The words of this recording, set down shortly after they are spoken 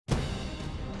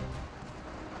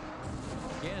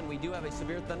we do have a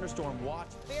severe thunderstorm watch.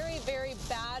 Very, very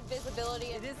bad visibility.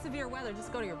 It is severe weather.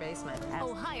 Just go to your basement.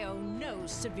 Ohio knows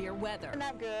severe weather.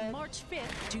 Not good. March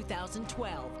 5th,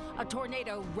 2012. A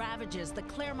tornado ravages the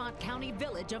Claremont County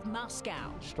village of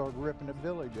Moscow. Started ripping the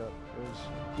village up. It was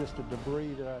just a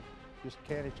debris that I just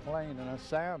can't explain, and a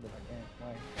sound that I can't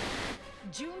explain.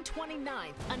 June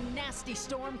 29th, a nasty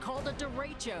storm called a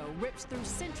derecho rips through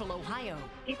central Ohio.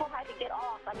 People had to get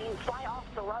off, fly off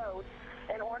the road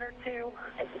in order so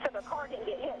the car didn't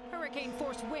get hit.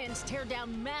 Hurricane-force winds tear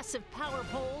down massive power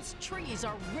poles. Trees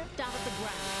are ripped out of the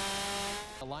ground.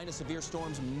 A line of severe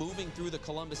storms moving through the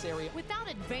Columbus area. Without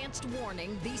advanced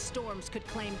warning, these storms could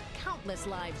claim countless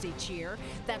lives each year.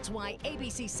 That's why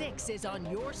WSYX is on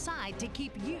your side to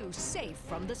keep you safe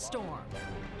from the storm.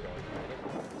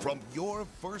 From your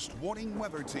first warning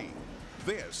weather team,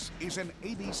 this is an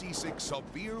WSYX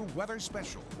Severe Weather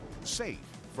Special, Safe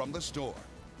from the Storm.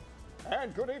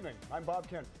 And good evening. I'm Bob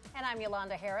Kent. And I'm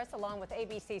Yolanda Harris, along with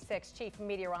WSYX Chief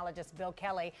Meteorologist Bill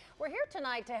Kelly. We're here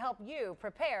tonight to help you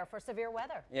prepare for severe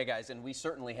weather. Yeah, guys, and we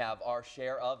certainly have our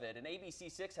share of it. And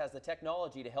WSYX has the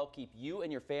technology to help keep you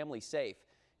and your family safe.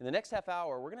 In the next half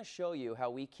hour, we're going to show you how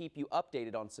we keep you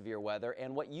updated on severe weather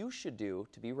and what you should do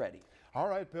to be ready. All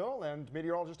right, Bill, and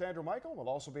meteorologist Andrew Michael will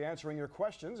also be answering your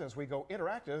questions as we go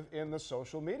interactive in the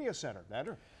social media center.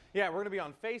 Andrew? Yeah, we're going to be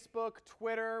on Facebook,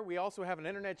 Twitter. We also have an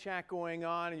internet chat going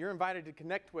on, and you're invited to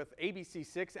connect with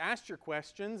WSYX, ask your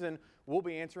questions, and we'll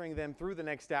be answering them through the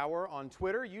next hour on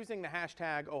Twitter using the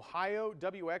hashtag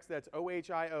OhioWX. That's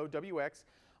OHIOWX.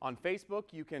 On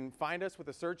Facebook, you can find us with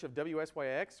a search of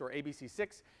WSYX or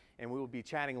WSYX, and we will be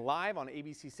chatting live on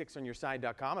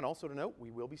WSYXOnYourSide.com. And also to note,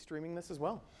 we will be streaming this as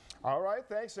well. All right,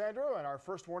 thanks, Andrew. And our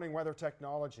first warning weather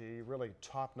technology, really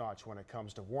top-notch when it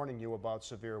comes to warning you about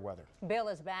severe weather. Bill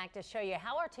is back to show you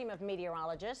how our team of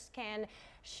meteorologists can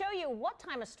show you what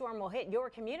time a storm will hit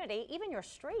your community, even your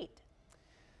street.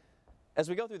 As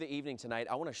we go through the evening tonight,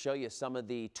 I want to show you some of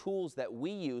the tools that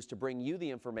we use to bring you the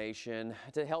information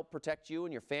to help protect you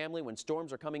and your family when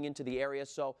storms are coming into the area.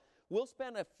 So we'll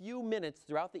spend a few minutes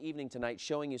throughout the evening tonight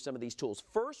showing you some of these tools.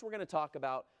 First, we're going to talk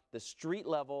about the street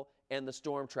level and the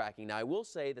storm tracking. Now, I will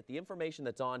say that the information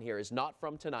that's on here is not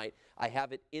from tonight. I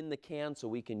have it in the can so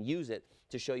we can use it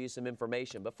to show you some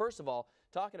information. But first of all,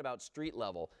 talking about street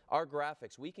level, our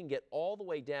graphics, we can get all the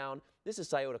way down. This is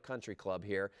Scioto Country Club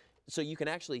here. So you can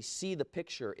actually see the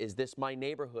picture, is this my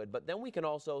neighborhood? But then we can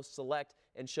also select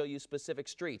and show you specific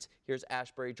streets. Here's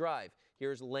Ashbury Drive.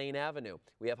 Here's Lane Avenue.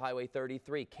 We have Highway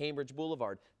 33, Cambridge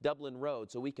Boulevard, Dublin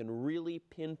Road. So we can really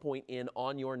pinpoint in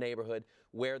on your neighborhood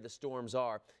where the storms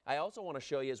are. I also want to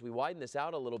show you, as we widen this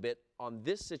out a little bit, on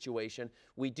this situation,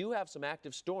 we do have some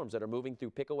active storms that are moving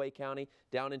through Pickaway County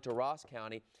down into Ross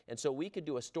County. And so we could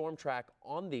do a storm track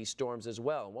on these storms as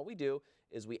well. And what we do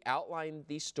is we outline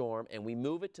the storm and we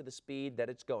move it to the speed that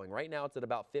it's going. Right now it's at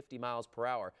about 50 miles per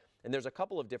hour. And there's a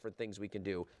couple of different things we can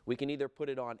do. We can either put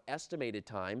it on estimated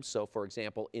time. So for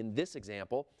example, in this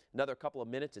example, another couple of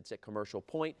minutes, it's at Commercial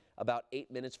Point. About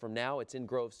 8 minutes from now, it's in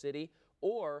Grove City.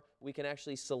 Or we can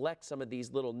actually select some of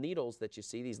these little needles that you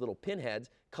see, these little pinheads,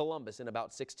 Columbus in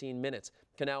about 16 minutes,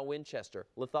 Canal Winchester,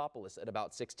 Lithopolis at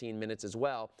about 16 minutes as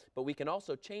well. But we can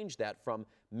also change that from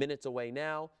minutes away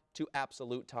now to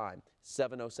absolute time,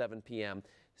 7:07 p.m.,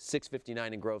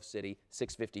 6:59 in Grove City,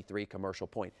 6:53 Commercial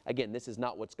Point. Again, this is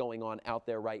not what's going on out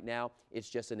there right now. It's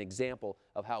just an example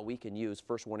of how we can use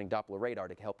first warning Doppler radar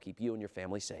to help keep you and your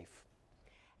family safe.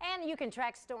 And you can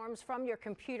track storms from your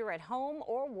computer at home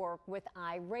or work with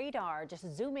iRadar. Just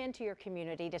zoom into your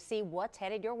community to see what's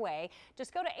headed your way.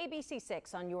 Just go to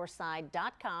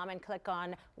WSYXOnYourSide.com and click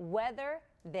on Weather,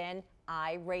 then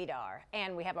iRadar.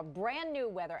 And we have a brand new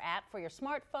weather app for your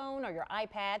smartphone or your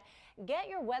iPad. Get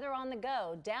your weather on the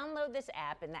go. Download this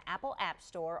app in the Apple App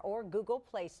Store or Google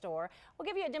Play Store. We'll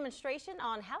give you a demonstration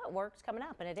on how it works coming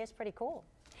up, and it is pretty cool.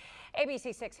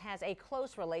 WSYX has a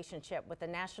close relationship with the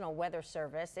National Weather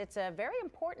Service. It's a very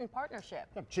important partnership.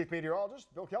 Chief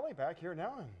Meteorologist Bill Kelly back here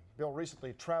now. And Bill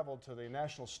recently traveled to the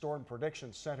National Storm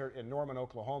Prediction Center in Norman,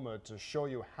 Oklahoma to show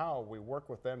you how we work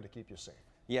with them to keep you safe.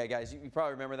 Yeah, guys, you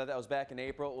probably remember that was back in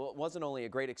April. Well, it wasn't only a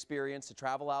great experience to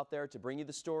travel out there to bring you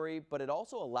the story, but it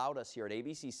also allowed us here at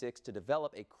WSYX to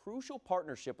develop a crucial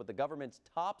partnership with the government's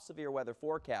top severe weather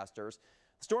forecasters,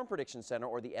 the Storm Prediction Center,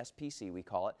 or the SPC we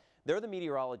call it. They're the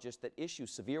meteorologists that issue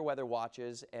severe weather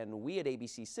watches, and we at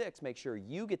WSYX make sure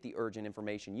you get the urgent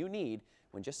information you need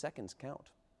when just seconds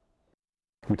count.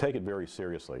 We take it very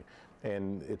seriously,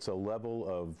 and it's a level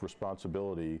of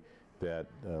responsibility that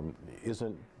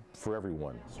isn't for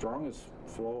everyone. Strongest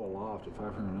flow aloft at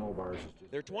 500 millibars.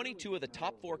 There are 22 of the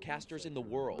top forecasters in the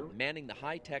world manning the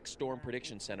high-tech Storm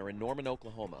Prediction Center in Norman,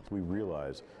 Oklahoma. We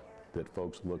realize that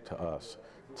folks look to us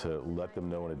to let them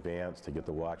know in advance, to get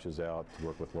the watches out, to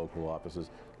work with local offices.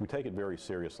 We take it very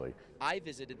seriously. I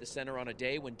visited the center on a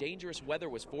day when dangerous weather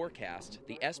was forecast.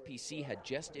 The SPC had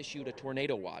just issued a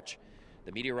tornado watch.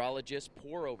 The meteorologists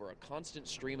pore over a constant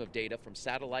stream of data from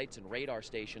satellites and radar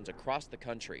stations across the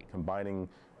country. Combining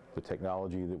the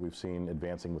technology that we've seen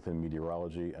advancing within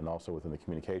meteorology and also within the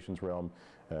communications realm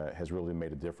has really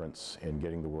made a difference in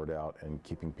getting the word out and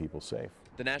keeping people safe.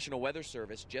 The National Weather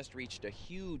Service just reached a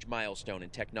huge milestone in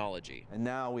technology. And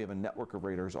now we have a network of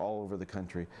radars all over the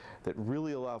country that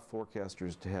really allow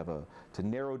forecasters to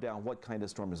narrow down what kind of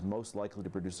storm is most likely to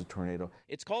produce a tornado.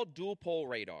 It's called dual pole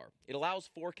radar. It allows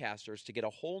forecasters to get a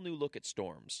whole new look at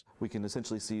storms. We can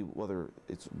essentially see whether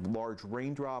it's large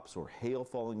raindrops or hail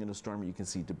falling in a storm. You can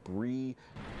see debris.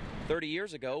 30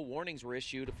 years ago, warnings were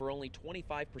issued for only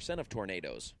 25% of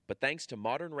tornadoes. But thanks to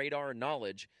modern radar and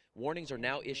knowledge, warnings are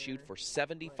now issued for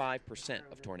 75%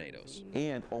 of tornadoes.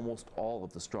 And almost all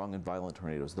of the strong and violent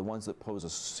tornadoes, the ones that pose a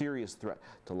serious threat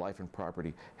to life and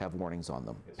property, have warnings on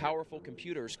them. Powerful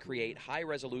computers create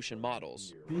high-resolution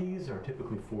models. These are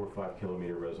typically 4 or 5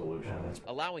 kilometer resolution,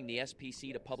 allowing the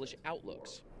SPC to publish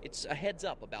outlooks. It's a heads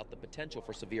up about the potential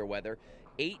for severe weather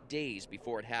 8 days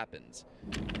before it happens.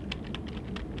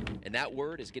 And that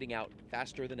word is getting out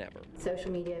faster than ever.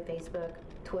 Social media, Facebook,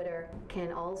 Twitter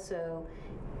can also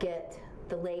get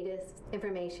the latest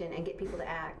information and get people to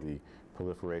act. The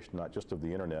proliferation not just of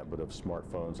the internet but of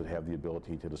smartphones that have the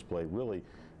ability to display really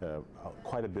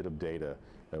quite a bit of data,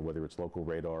 whether it's local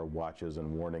radar, watches, and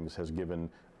warnings, has given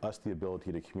us the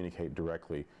ability to communicate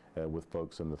directly with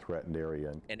folks in the threatened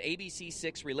area. An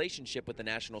ABC6 relationship with the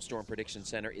National Storm Prediction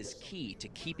Center is key to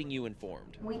keeping you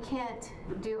informed. We can't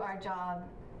do our job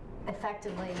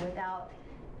effectively without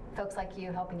folks like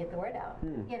you helping get the word out.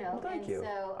 You know, well, thank you.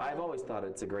 So, I've always thought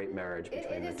it's a great marriage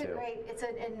between the two. It's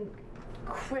a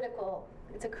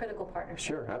critical partnership.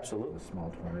 Sure, absolutely. A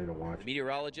small tornado watch.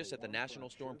 Meteorologists at the National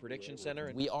Storm Prediction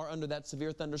Center. We are under that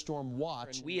severe thunderstorm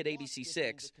watch. And we at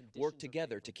ABC6 work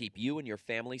together to keep you and your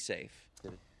family safe.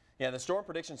 Yeah, the Storm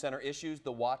Prediction Center issues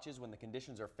the watches when the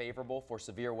conditions are favorable for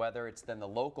severe weather. It's then the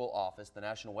local office, the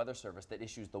National Weather Service, that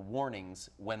issues the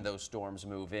warnings when those storms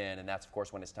move in. And that's, of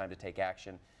course, when it's time to take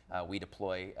action. We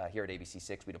deploy, here at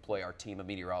ABC6, we deploy our team of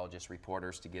meteorologists,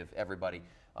 reporters to give everybody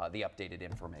the updated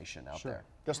information out there.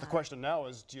 Guess the question now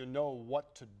is, do you know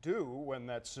what to do when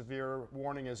that severe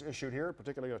warning is issued here,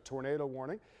 particularly a tornado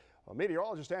warning? Well,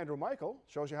 meteorologist Andrew Michael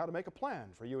shows you how to make a plan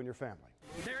for you and your family.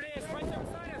 There it is, right there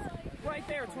beside us. Right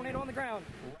there, tornado on the ground.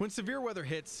 When severe weather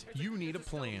hits, you need a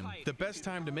plan. The best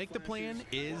time to make the plan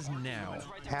is now.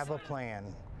 Have a plan.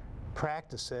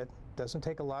 Practice it. Doesn't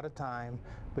take a lot of time,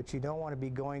 but you don't want to be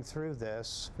going through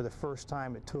this for the first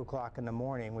time at 2 o'clock in the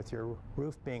morning with your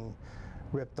roof being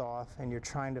ripped off and you're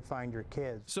trying to find your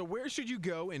kids. So where should you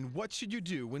go and what should you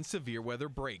do when severe weather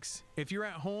breaks? If you're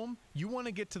at home, you want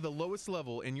to get to the lowest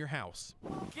level in your house.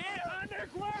 Get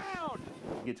underground!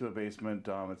 Get to a basement.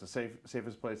 It's the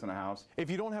safest place in a house. If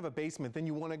you don't have a basement, then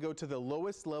you want to go to the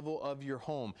lowest level of your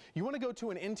home. You want to go to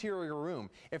an interior room.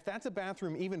 If that's a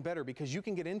bathroom, even better, because you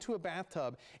can get into a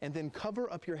bathtub and then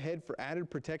cover up your head for added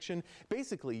protection.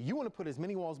 Basically, you want to put as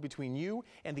many walls between you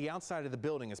and the outside of the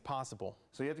building as possible.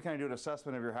 So you have to kind of do an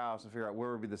assessment of your house and figure out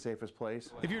where would be the safest place.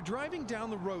 If you're driving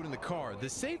down the road in the car, the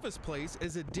safest place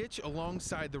is a ditch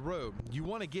alongside the road. You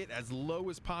want to get as low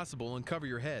as possible and cover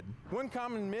your head. One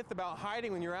common myth about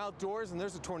hiding when you're outdoors and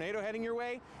there's a tornado heading your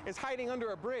way is hiding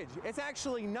under a bridge. It's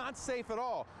actually not safe at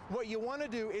all. What you want to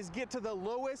do is get to the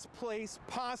lowest place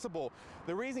possible.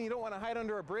 The reason you don't want to hide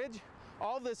under a bridge,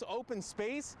 all this open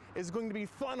space is going to be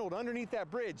funneled underneath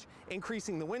that bridge,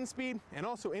 increasing the wind speed and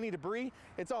also any debris.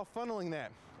 It's all funneling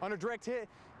that. On a direct hit,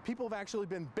 people have actually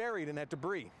been buried in that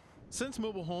debris. Since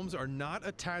mobile homes are not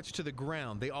attached to the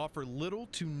ground, they offer little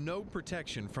to no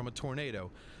protection from a tornado.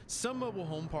 Some mobile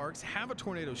home parks have a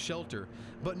tornado shelter,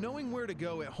 but knowing where to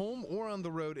go at home or on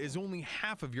the road is only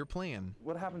half of your plan.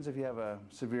 What happens if you have a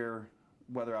severe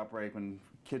weather outbreak when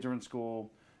kids are in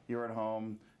school, you're at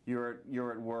home,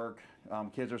 you're at work,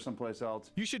 kids are someplace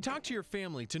else? You should talk to your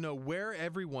family to know where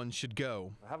everyone should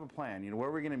go. Have a plan, where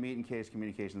we're going to meet in case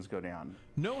communications go down.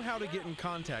 Know how to get in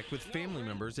contact with family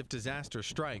members if disaster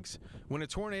strikes. When a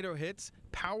tornado hits,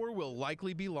 power will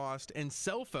likely be lost and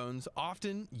cell phones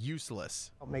often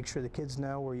useless. Make sure the kids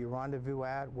know where you rendezvous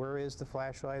at, where is the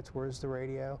flashlights, where's the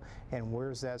radio, and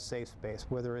where's that safe space,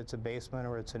 whether it's a basement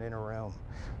or it's an inner room.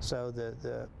 So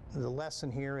the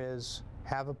lesson here is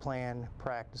have a plan,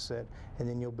 practice it, and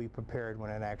then you'll be prepared when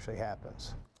it actually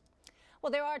happens.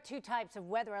 Well, there are two types of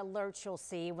weather alerts you'll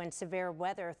see when severe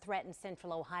weather threatens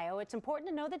central Ohio. It's important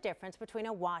to know the difference between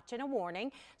a watch and a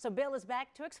warning. So Bill is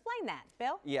back to explain that.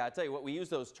 Bill? Yeah, I tell you what, we use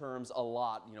those terms a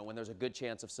lot, when there's a good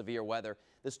chance of severe weather.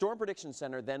 The Storm Prediction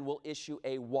Center then will issue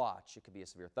a watch. It could be a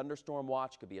severe thunderstorm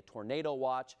watch, it could be a tornado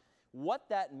watch. What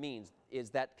that means is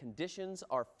that conditions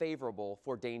are favorable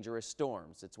for dangerous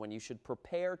storms. It's when you should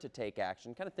prepare to take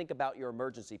action. Kind of think about your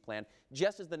emergency plan,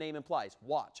 just as the name implies.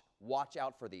 Watch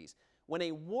out for these. When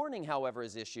a warning, however,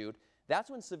 is issued, that's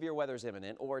when severe weather is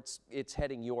imminent or it's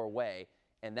heading your way.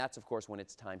 And that's, of course, when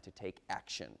it's time to take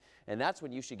action. And that's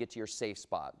when you should get to your safe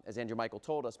spot. As Andrew Michael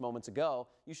told us moments ago,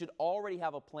 you should already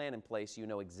have a plan in place so you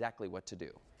know exactly what to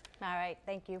do. All right,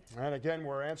 thank you. And again,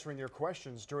 we're answering your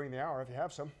questions during the hour if you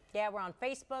have some. Yeah, we're on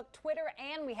Facebook, Twitter,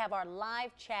 and we have our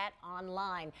live chat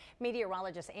online.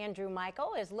 Meteorologist Andrew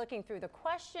Michael is looking through the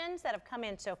questions that have come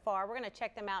in so far. We're going to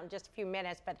check them out in just a few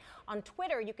minutes, but on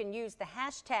Twitter, you can use the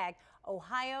hashtag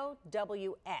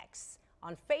OhioWX.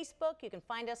 On Facebook, you can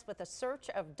find us with a search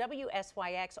of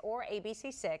WSYX or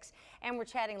ABC6, and we're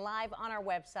chatting live on our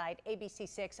website,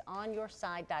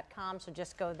 abc6onyourside.com, so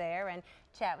just go there and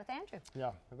chat with Andrew.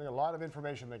 Yeah, I think a lot of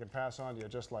information they can pass on to you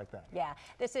just like that. Yeah,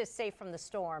 this is Safe from the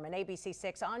Storm, an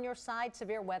ABC6 On Your Side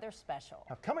severe weather special.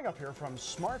 Now, coming up here, from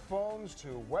smartphones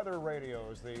to weather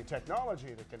radios, the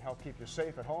technology that can help keep you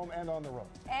safe at home and on the road.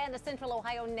 And a Central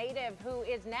Ohio native who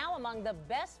is now among the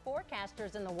best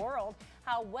forecasters in the world,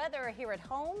 how weather here at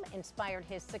home inspired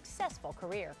his successful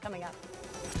career. Coming up.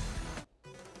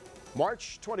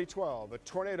 March 2012, a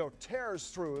tornado tears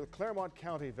through the Claremont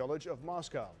County village of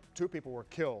Moscow. 2 people were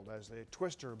killed as the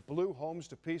twister blew homes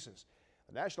to pieces.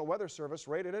 The National Weather Service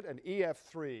rated it an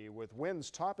EF3 with winds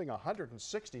topping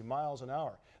 160 miles an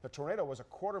hour. The tornado was a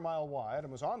quarter-mile wide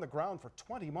and was on the ground for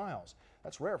 20 miles.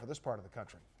 That's rare for this part of the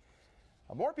country.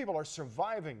 More people are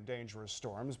surviving dangerous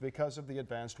storms because of the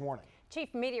advanced warning.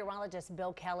 Chief Meteorologist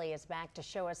Bill Kelly is back to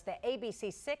show us the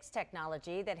ABC6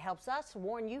 technology that helps us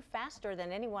warn you faster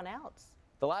than anyone else.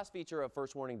 The last feature of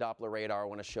First Warning Doppler radar I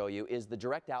want to show you is the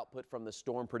direct output from the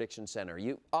Storm Prediction Center.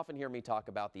 You often hear me talk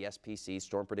about the SPC,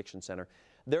 Storm Prediction Center.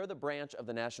 They're the branch of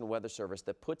the National Weather Service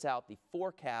that puts out the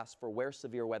forecast for where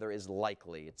severe weather is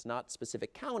likely. It's not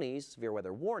specific counties, severe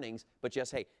weather warnings, but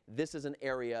just, hey, this is an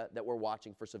area that we're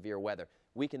watching for severe weather.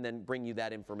 We can then bring you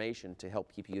that information to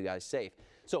help keep you guys safe.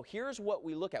 So here's what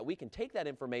we look at. We can take that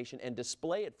information and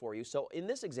display it for you. So in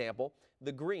this example,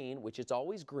 the green, which it's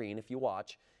always green if you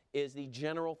watch, is the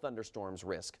general thunderstorms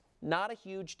risk. Not a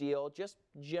huge deal, just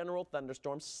general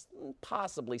thunderstorms,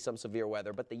 possibly some severe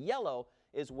weather, but the yellow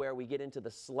is where we get into the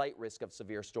slight risk of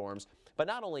severe storms. But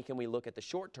not only can we look at the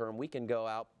short term, we can go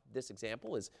out, this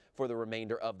example is for the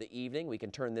remainder of the evening. We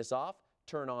can turn this off,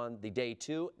 turn on the day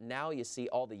 2. Now you see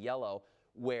all the yellow,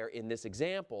 where in this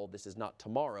example, this is not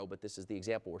tomorrow, but this is the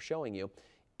example we're showing you,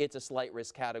 it's a slight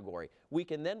risk category. We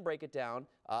can then break it down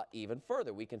even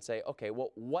further. We can say, okay,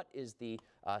 well, what is the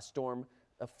storm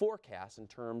forecast in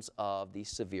terms of the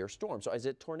severe storm? So is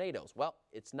it tornadoes? Well,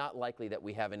 it's not likely that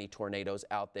we have any tornadoes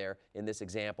out there in this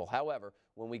example. However,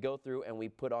 when we go through and we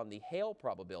put on the hail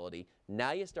probability,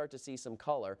 now you start to see some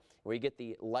color. Where you get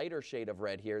the lighter shade of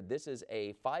red here, this is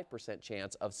a 5%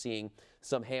 chance of seeing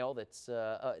some hail that's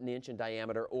an inch in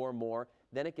diameter or more.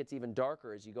 Then it gets even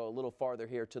darker as you go a little farther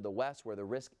here to the west where the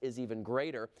risk is even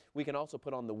greater. We can also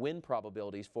put on the wind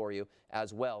probabilities for you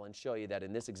as well and show you that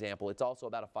in this example it's also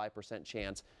about a 5%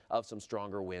 chance of some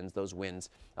stronger winds, those winds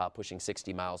pushing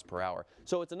 60 miles per hour.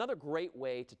 So it's another great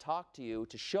way to talk to you,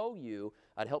 to show you,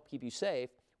 to help keep you safe,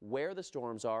 where the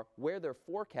storms are, where they're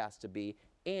forecast to be,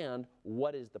 and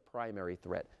what is the primary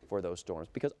threat for those storms.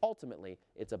 Because ultimately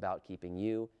it's about keeping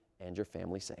you and your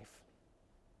family safe.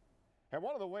 And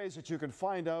one of the ways that you can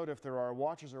find out if there are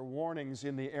watches or warnings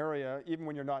in the area, even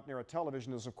when you're not near a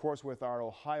television, is of course with our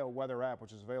Ohio Weather app,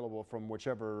 which is available from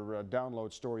whichever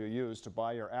download store you use to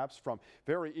buy your apps from.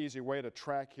 Very easy way to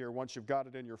track here once you've got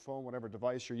it in your phone, whatever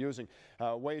device you're using.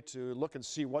 Way to look and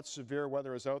see what severe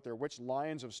weather is out there, which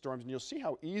lines of storms, and you'll see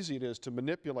how easy it is to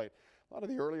manipulate. A lot of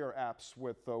the earlier apps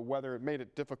with weather, it made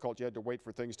it difficult. You had to wait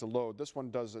for things to load. This one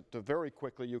does it very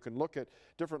quickly. You can look at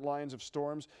different lines of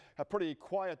storms. A pretty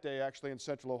quiet day actually in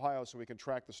central Ohio, so we can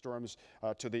track the storms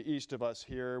to the east of us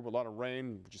here with a lot of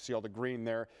rain. You see all the green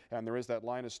there, and there is that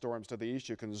line of storms to the east.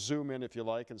 You can zoom in if you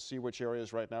like and see which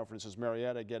areas right now, for instance,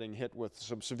 Marietta getting hit with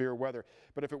some severe weather.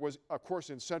 But if it was, of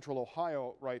course, in central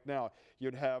Ohio right now,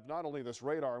 you'd have not only this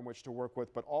radar in which to work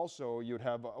with, but also you'd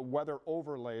have weather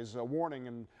overlays,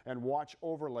 warning and watch watch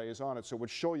overlays on it, so it would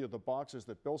show you the boxes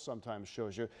that Bill sometimes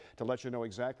shows you to let you know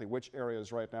exactly which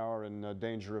areas right now are in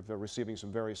danger of receiving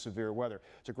some very severe weather.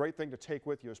 It's a great thing to take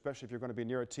with you, especially if you're going to be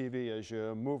near a TV as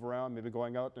you move around, maybe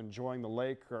going out and enjoying the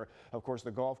lake or, of course,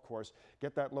 the golf course.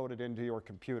 Get that loaded into your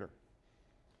computer.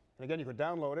 And again, you can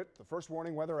download it, the First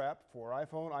Warning Weather app for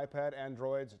iPhone, iPad,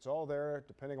 Androids. It's all there,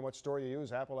 depending on what store you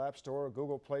use, Apple App Store,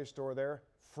 Google Play Store there,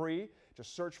 free.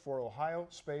 Just search for Ohio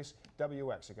Space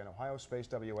WX. Again, Ohio Space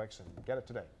WX, and get it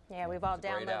today. Yeah, we've all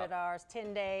downloaded ours,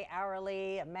 10-day,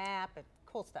 hourly, a map,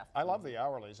 cool stuff. I love the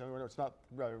hourlies. I mean, it's not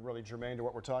really germane to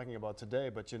what we're talking about today,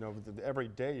 but you know, every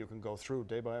day you can go through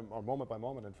day by or moment by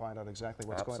moment and find out exactly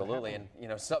what's going to happen. Absolutely, and you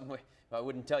know, something I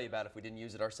wouldn't tell you about if we didn't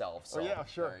use it ourselves. So yeah,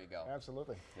 sure. There you go.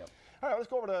 Absolutely. Yep. All right, let's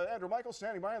go over to Andrew Michael,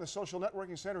 standing by in the Social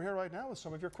Networking Center here right now with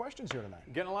some of your questions here tonight.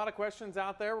 Getting a lot of questions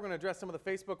out there. We're going to address some of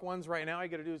the Facebook ones right now. All you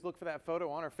got to do is look for that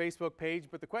photo on our Facebook page.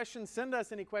 But the questions, send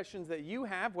us any questions that you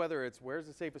have, whether it's where's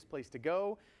the safest place to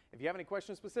go. If you have any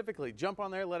questions specifically, jump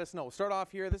on there, let us know. We'll start off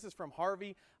here. This is from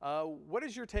Harvey. What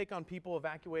is your take on people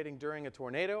evacuating during a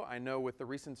tornado? I know with the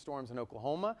recent storms in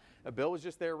Oklahoma, Bill was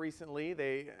just there recently.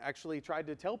 They actually tried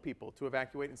to tell people to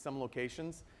evacuate in some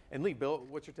locations and leave. Bill,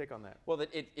 what's your take on that? Well,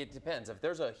 it depends. If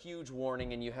there's a huge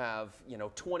warning and you have,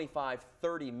 25,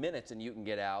 30 minutes and you can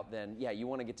get out, then yeah, you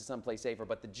want to get to someplace safer.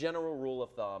 But the general rule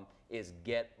of thumb is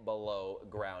get below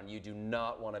ground. You do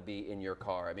not want to be in your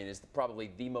car. I mean, it's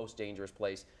probably the most dangerous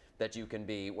place that you can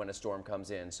be when a storm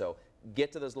comes in. So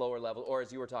get to those lower levels, or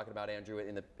as you were talking about, Andrew,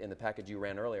 in the package you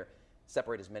ran earlier,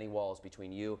 separate as many walls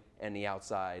between you and the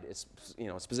outside,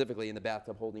 specifically in the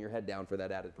bathtub, holding your head down for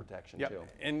that added protection too.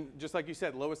 And just like you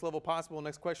said, lowest level possible.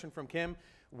 Next question from Kim.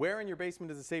 Where in your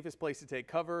basement is the safest place to take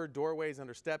cover? Doorways,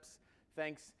 under steps?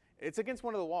 Thanks. It's against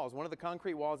one of the walls, one of the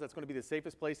concrete walls. That's going to be the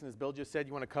safest place. And as Bill just said,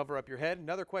 you want to cover up your head.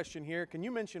 Another question here. Can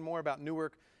you mention more about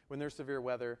Newark when there's severe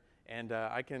weather? And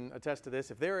I can attest to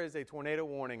this. If there is a tornado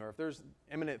warning or if there's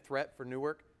imminent threat for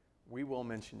Newark, we will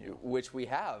mention you. Which we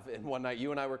have. And one night,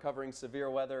 you and I were covering severe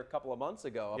weather a couple of months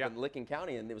ago up in Licking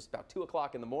County, and it was about 2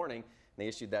 o'clock in the morning. And they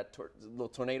issued that little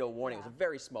tornado warning. It was a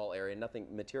very small area, nothing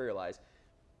materialized.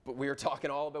 But we were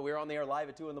talking we were on the air live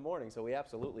at 2 in the morning, so we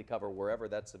absolutely cover wherever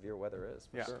that severe weather is.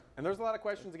 For sure. And there's a lot of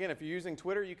questions. Again, if you're using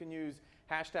Twitter, you can use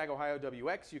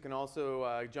 #OhioWX. You can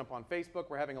also jump on Facebook.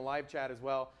 We're having a live chat as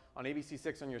well on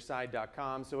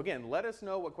abc6onyourside.com. So again, let us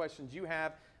know what questions you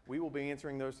have. We will be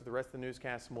answering those to the rest of the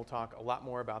newscast, and we'll talk a lot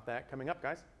more about that coming up,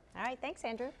 guys. All right, thanks,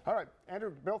 Andrew. All right,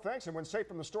 Andrew, Bill, thanks. And when Safe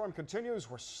from the Storm continues,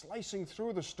 we're slicing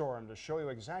through the storm to show you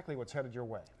exactly what's headed your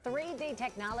way. 3D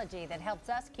technology that helps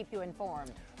us keep you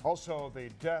informed. Also, the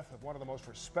death of one of the most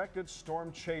respected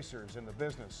storm chasers in the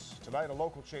business. Tonight, a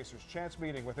local chaser's chance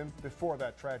meeting with him before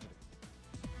that tragedy.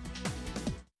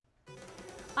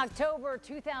 October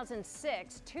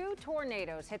 2006, 2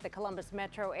 tornadoes hit the Columbus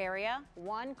metro area.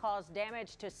 One caused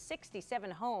damage to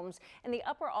 67 homes in the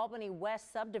Upper Albany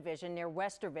West subdivision near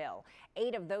Westerville.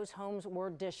 8 of those homes were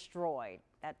destroyed.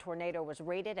 That tornado was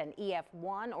rated an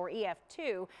EF1 or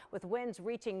EF2 with winds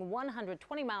reaching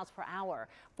 120 miles per hour.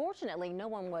 Fortunately, no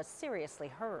one was seriously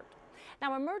hurt.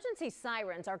 Now, emergency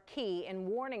sirens are key in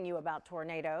warning you about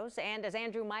tornadoes. And as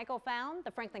Andrew Michael found,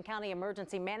 the Franklin County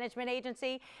Emergency Management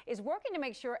Agency is working to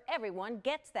make sure everyone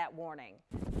gets that warning.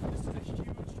 This is a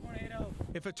huge tornado.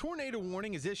 If a tornado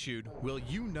warning is issued, will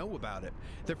you know about it?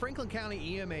 The Franklin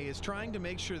County EMA is trying to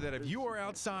make sure that if you are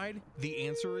outside, the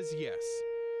answer is yes.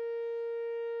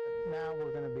 Now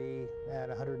we're going to be at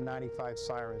 195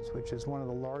 sirens, which is one of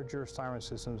the larger siren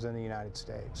systems in the United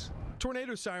States.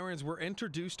 Tornado sirens were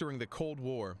introduced during the Cold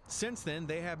War. Since then,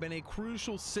 they have been a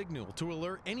crucial signal to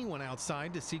alert anyone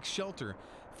outside to seek shelter.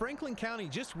 Franklin County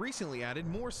just recently added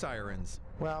more sirens.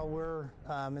 Well, we're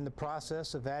in the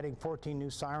process of adding 14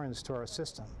 new sirens to our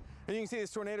system. And you can see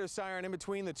this tornado siren in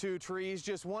between the 2 trees,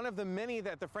 just one of the many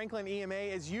that the Franklin EMA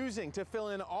is using to fill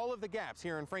in all of the gaps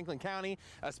here in Franklin County,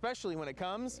 especially when it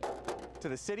comes to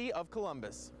the city of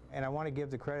Columbus. And I want to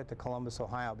give the credit to Columbus,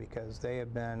 Ohio, because they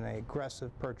have been an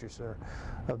aggressive purchaser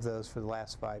of those for the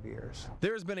last 5 years.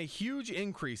 There has been a huge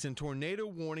increase in tornado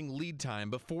warning lead time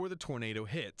before the tornado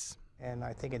hits. And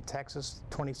I think in Texas,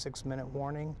 26-minute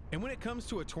warning. And when it comes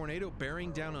to a tornado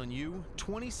bearing down on you,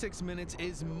 26 minutes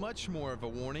is much more of a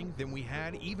warning than we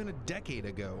had even a decade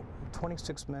ago.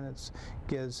 26 minutes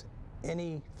gives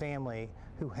any family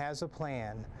who has a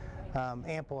plan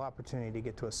ample opportunity to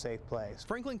get to a safe place.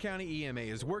 Franklin County EMA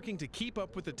is working to keep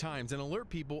up with the times and alert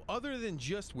people other than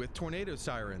just with tornado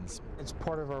sirens. It's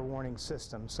part of our warning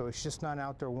system, so it's just not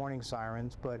outdoor warning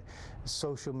sirens, but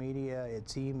social media,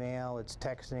 it's email, it's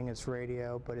texting, it's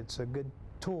radio, but it's a good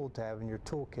tool to have in your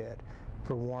toolkit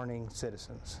for warning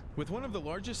citizens. With one of the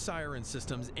largest siren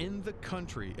systems in the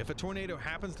country, if a tornado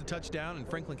happens to touch down in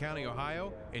Franklin County,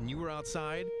 Ohio, and you were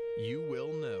outside, you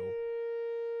will know.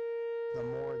 The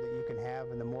more that you can have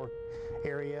and the more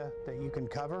area that you can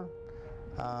cover,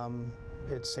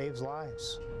 it saves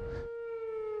lives.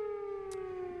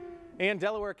 And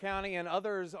Delaware County and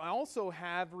others also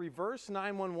have reverse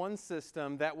 911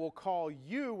 system that will call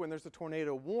you when there's a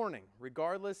tornado warning.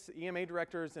 Regardless, EMA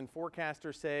directors and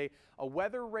forecasters say a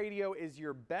weather radio is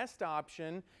your best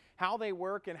option. How they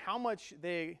work and how much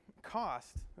they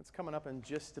cost, that's coming up in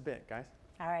just a bit, guys.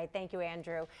 All right, thank you,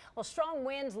 Andrew. Well, strong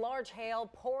winds, large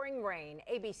hail, pouring rain.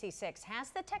 ABC6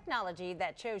 has the technology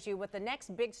that shows you what the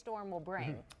next big storm will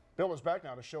bring. Bill is back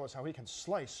now to show us how he can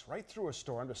slice right through a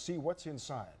storm to see what's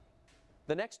inside.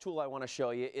 The next tool I want to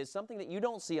show you is something that you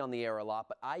don't see on the air a lot,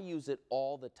 but I use it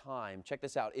all the time. Check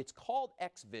this out. It's called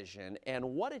X-Vision, and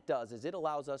what it does is it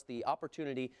allows us the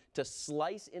opportunity to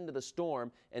slice into the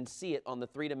storm and see it on the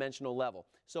three-dimensional level.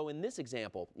 So in this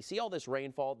example, you see all this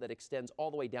rainfall that extends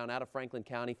all the way down out of Franklin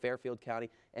County, Fairfield County,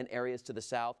 and areas to the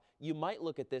south. You might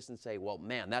look at this and say, well,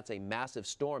 man, that's a massive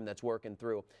storm that's working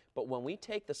through. But when we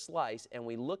take the slice and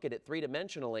we look at it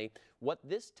three-dimensionally, what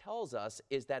this tells us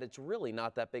is that it's really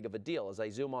not that big of a deal. As I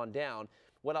zoom on down,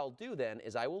 what I'll do then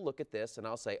is I will look at this and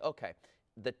I'll say, okay,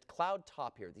 the cloud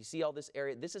top here, you see all this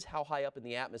area, this is how high up in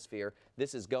the atmosphere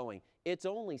this is going. It's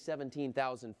only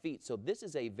 17,000 feet, so this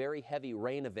is a very heavy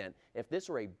rain event. If this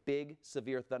were a big,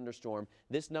 severe thunderstorm,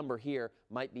 this number here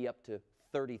might be up to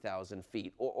 30,000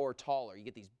 feet or taller. You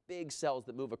get these big cells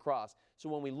that move across. So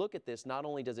when we look at this, not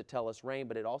only does it tell us rain,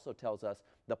 but it also tells us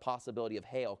the possibility of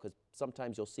hail, because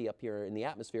sometimes you'll see up here in the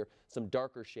atmosphere some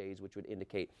darker shades which would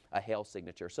indicate a hail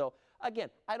signature. So again,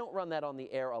 I don't run that on the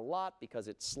air a lot because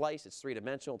it's sliced, it's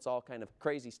three-dimensional, it's all kind of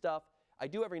crazy stuff. I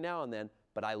do every now and then,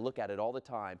 but I look at it all the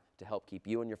time to help keep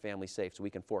you and your family safe so we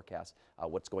can forecast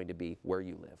what's going to be where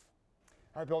you live.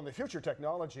 All right, Bill, and the future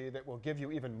technology that will give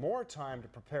you even more time to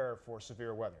prepare for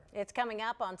severe weather. It's coming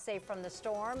up on Safe from the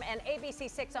Storm and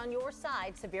ABC6 on your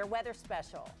side severe weather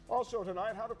special. Also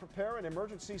tonight, how to prepare an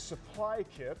emergency supply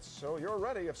kit so you're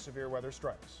ready if severe weather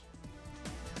strikes.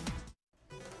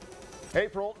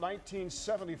 April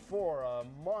 1974, a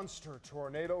monster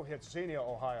tornado hit Xenia,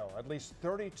 Ohio. At least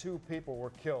 32 people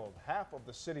were killed, half of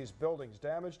the city's buildings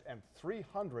damaged, and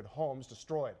 300 homes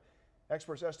destroyed.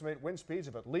 Experts estimate wind speeds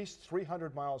of at least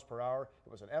 300 miles per hour.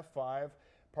 It was an F5,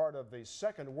 part of the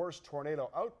second worst tornado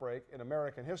outbreak in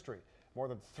American history. More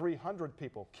than 300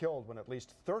 people killed when at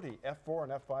least 30 F4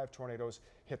 and F5 tornadoes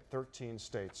hit 13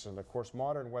 states. And of course,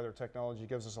 modern weather technology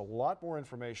gives us a lot more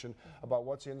information about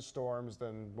what's in storms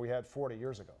than we had 40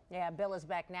 years ago. Yeah, Bill is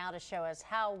back now to show us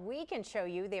how we can show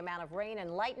you the amount of rain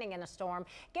and lightning in a storm,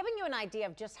 giving you an idea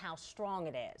of just how strong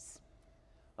it is.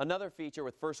 Another feature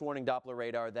with first warning Doppler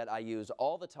radar that I use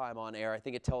all the time on air, I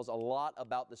think it tells a lot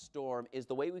about the storm, is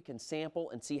the way we can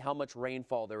sample and see how much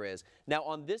rainfall there is. Now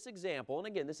on this example, and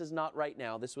again, this is not right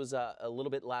now, this was a little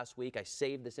bit last week, I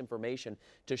saved this information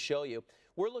to show you.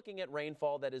 We're looking at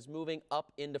rainfall that is moving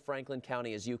up into Franklin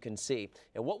County, as you can see.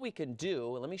 And what we can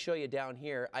do, let me show you down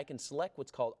here, I can select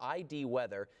what's called ID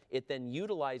weather. It then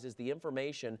utilizes the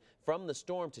information from the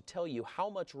storm to tell you how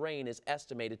much rain is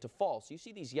estimated to fall. So you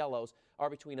see these yellows are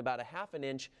between about a ½ an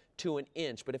inch to an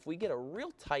inch. But if we get a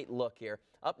real tight look here,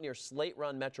 up near Slate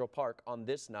Run Metro Park on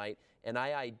this night, and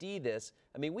I ID this,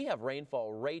 I mean, we have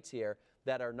rainfall rates here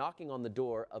that are knocking on the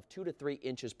door of 2 to 3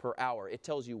 inches per hour. It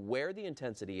tells you where the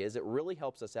intensity is. It really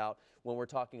helps us out when we're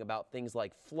talking about things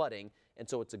like flooding, and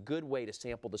so it's a good way to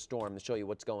sample the storm to show you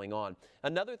what's going on.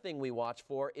 Another thing we watch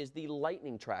for is the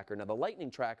lightning tracker. Now, the lightning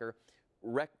tracker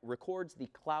records the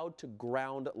cloud to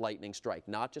ground lightning strike,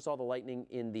 not just all the lightning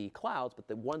in the clouds, but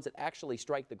the ones that actually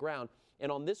strike the ground.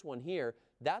 And on this one here,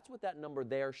 that's what that number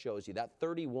there shows you. That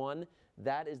 31,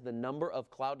 that is the number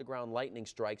of cloud to ground lightning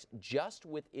strikes just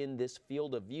within this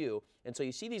field of view. And so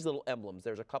you see these little emblems.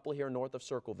 There's a couple here north of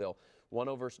Circleville, one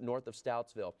over north of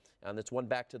Stoutsville, and there's one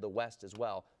back to the west as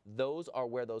well. Those are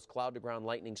where those cloud to ground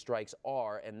lightning strikes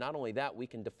are. And not only that, we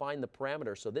can define the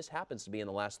parameters. So this happens to be in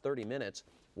the last 30 minutes.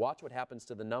 Watch what happens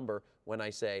to the number when I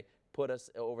say put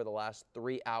us over the last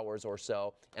 3 hours or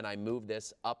so, and I move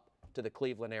this up to the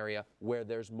Cleveland area where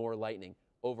there's more lightning.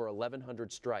 Over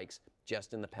 1,100 strikes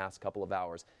just in the past couple of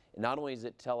hours. And not only does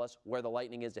it tell us where the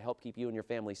lightning is to help keep you and your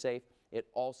family safe, it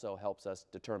also helps us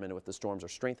determine if the storms are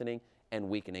strengthening and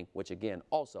weakening, which again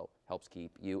also helps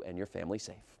keep you and your family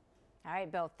safe. All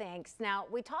right, Bill, thanks. Now,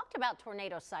 we talked about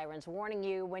tornado sirens warning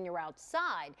you when you're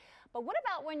outside, But what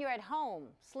about when you're at home,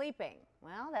 sleeping?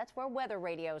 Well, that's where weather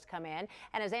radios come in.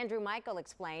 And as Andrew Michael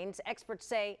explains, experts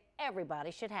say everybody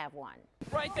should have one.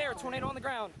 Right there, tornado on the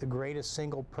ground. The greatest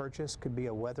single purchase could be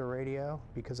a weather radio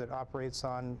because it operates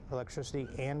on electricity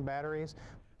and batteries.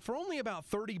 For only about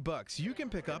 $30, you can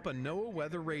pick up a NOAA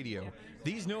weather radio.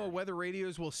 These NOAA weather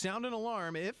radios will sound an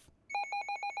alarm if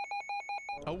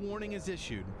a warning is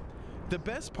issued. The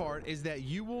best part is that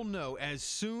you will know as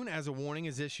soon as a warning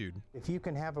is issued. If you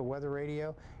can have a weather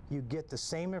radio, you get the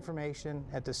same information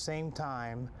at the same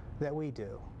time that we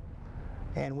do.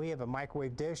 And we have a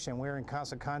microwave dish, and we're in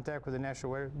constant contact with the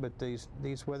National Weather, but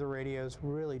these weather radios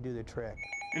really do the trick.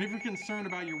 And if you're concerned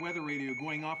about your weather radio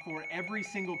going off for every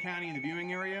single county in the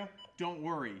viewing area, don't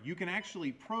worry. You can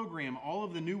actually program all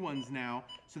of the new ones now,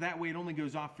 so that way it only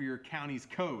goes off for your county's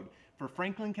code. For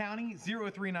Franklin County,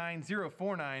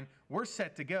 039049, we're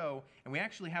set to go, and we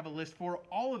actually have a list for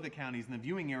all of the counties in the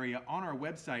viewing area on our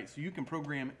website, so you can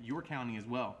program your county as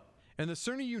well. And the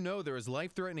sooner you know there is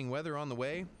life-threatening weather on the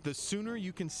way, the sooner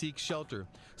you can seek shelter.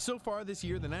 So far this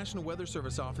year, the National Weather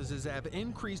Service offices have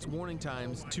increased warning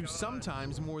times to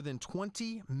sometimes more than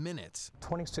 20 minutes.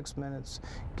 26 minutes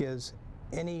gives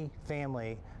any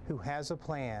family who has a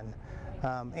plan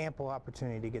ample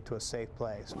opportunity to get to a safe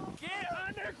place. Get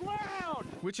underground!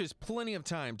 Which is plenty of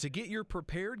time to get your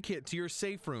prepared kit to your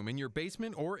safe room in your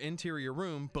basement or interior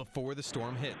room before the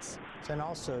storm hits. And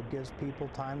also gives people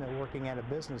time that are working at a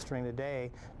business during the day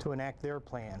to enact their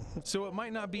plan. So it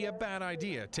might not be a bad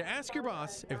idea to ask your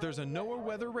boss if there's a NOAA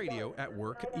weather radio at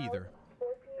work either.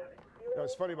 You know,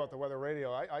 it's funny about the weather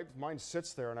radio. Mine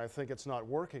sits there and I think it's not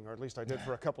working, or at least I did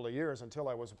for a couple of years until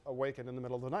I was awakened in the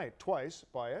middle of the night twice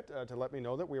by it to let me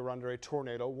know that we were under a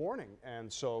tornado warning. And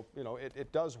so, you know,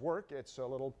 it does work. It's a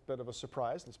little bit of a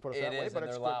surprise, let's put it that way. But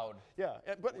it's loud. Yeah,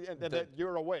 and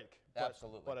you're awake.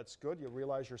 Absolutely. But it's good. You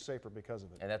realize you're safer because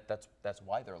of it. And that's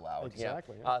why they're loud.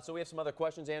 Exactly. Yeah. So we have some other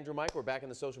questions. Andrew, Mike, we're back in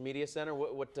the social media center.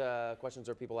 What questions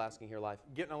are people asking here live?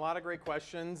 Getting a lot of great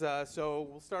questions. So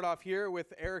we'll start off here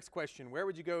with Eric's question. Where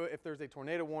would you go if there's a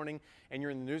tornado warning and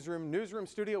you're in the newsroom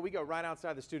studio? We go right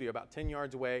outside the studio, about 10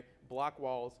 yards away, block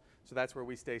walls. So that's where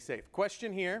we stay safe.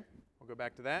 Question here. We'll go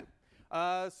back to that.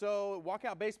 So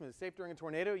walkout basement is safe during a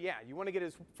tornado? Yeah, you want to get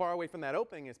as far away from that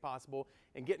opening as possible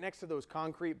and get next to those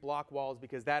concrete block walls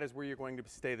because that is where you're going to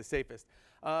stay the safest.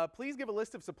 Please give a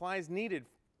list of supplies needed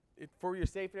for your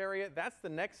safe area. That's the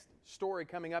next story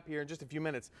coming up here in just a few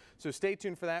minutes. So stay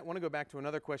tuned for that. I want to go back to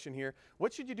another question here.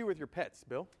 What should you do with your pets,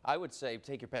 Bill? I would say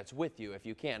take your pets with you if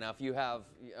you can. Now, if you have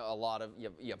a lot of,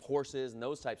 you have horses and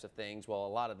those types of things, well, a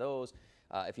lot of those,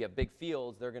 if you have big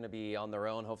fields, they're going to be on their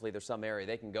own. Hopefully there's some area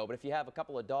they can go. But if you have a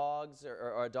couple of dogs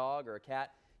or a dog or a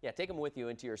cat, yeah, take them with you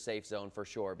into your safe zone for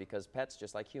sure, because pets,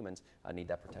 just like humans, need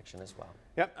that protection as well.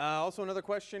 Yep. Also another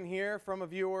question here from a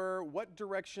viewer. What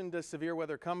direction does severe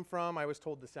weather come from? I was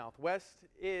told the southwest.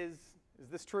 Is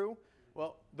this true?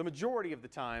 Well, the majority of the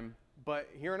time, but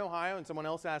here in Ohio, and someone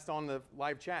else asked on the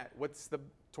live chat, what's the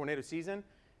tornado season?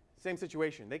 Same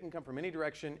situation. They can come from any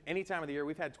direction, any time of the year.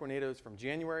 We've had tornadoes from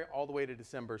January all the way to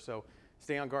December, so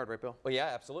stay on guard, right, Bill? Well, yeah,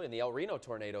 absolutely. And the El Reno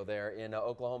tornado there in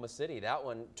Oklahoma City, that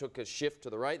one took a shift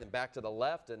to the right, then back to the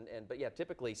left, but yeah,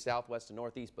 typically southwest and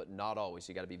northeast, but not always.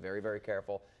 You got to be very, very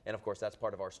careful. And of course, that's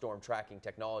part of our storm tracking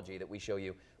technology that we show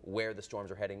you where the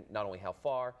storms are heading, not only how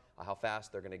far, how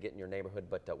fast they're going to get in your neighborhood,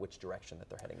 but which direction that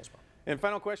they're heading as well. And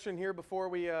final question here before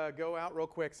we go out real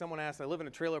quick. Someone asked, I live in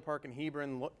a trailer park in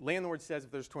Hebron. Landlord says if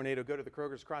there's a tornado, go to the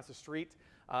Kroger's across the street.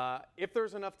 If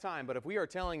there's enough time, but if we are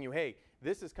telling you, hey,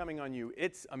 this is coming on you,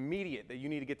 it's immediate that you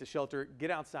need to get to shelter,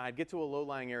 get outside, get to a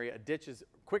low-lying area, a ditch as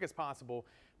quick as possible.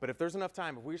 But if there's enough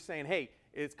time, if we're saying, hey,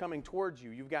 it's coming towards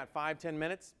you, you've got 5-10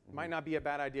 minutes, might not be a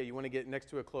bad idea. You want to get next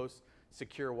to a close,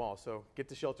 secure wall. So get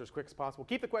to shelter as quick as possible.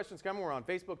 Keep the questions coming. We're on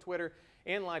Facebook, Twitter,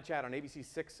 and live chat on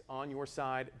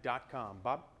abc6onyourside.com.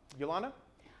 Bob, Yolanda?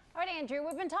 All right, Andrew,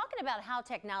 we've been talking about how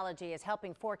technology is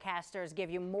helping forecasters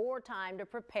give you more time to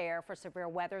prepare for severe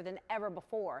weather than ever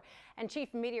before. And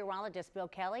Chief Meteorologist Bill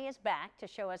Kelly is back to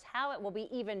show us how it will be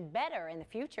even better in the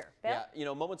future. Bill? Yeah, you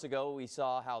know, moments ago we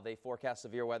saw how they forecast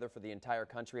severe weather for the entire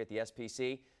country at the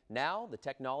SPC. Now, the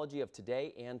technology of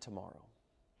today and tomorrow.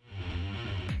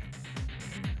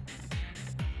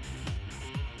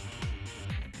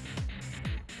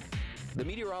 The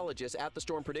meteorologists at the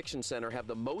Storm Prediction Center have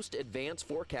the most advanced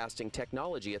forecasting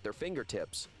technology at their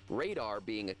fingertips, radar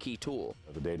being a key tool.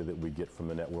 The data that we get from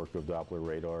the network of Doppler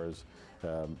radars,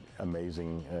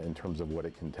 amazing in terms of what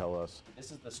it can tell us.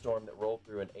 This is the storm that rolled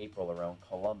through in April around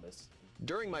Columbus.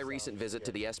 During my recent visit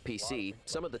to the SPC,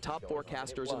 some of the top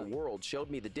forecasters in the world showed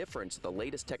me the difference the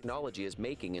latest technology is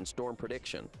making in storm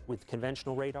prediction. With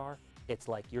conventional radar, it's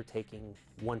like you're taking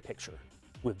one picture.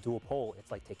 With dual pole,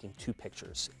 it's like taking two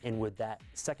pictures. And with that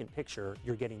second picture,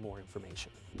 you're getting more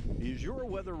information. Is your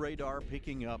weather radar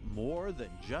picking up more than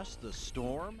just the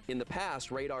storm? In the past,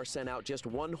 radar sent out just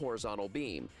one horizontal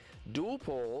beam. Dual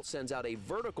pole sends out a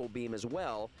vertical beam as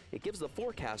well. It gives the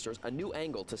forecasters a new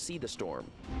angle to see the storm.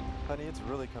 Honey, it's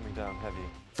really coming down heavy.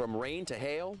 From rain to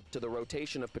hail, to the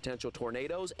rotation of potential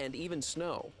tornadoes and even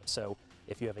snow. So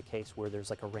if you have a case where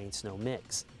there's like a rain-snow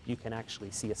mix, you can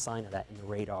actually see a sign of that in the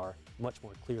radar much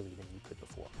more clearly than you could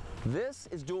before. This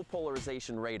is dual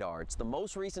polarization radar. It's the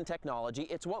most recent technology.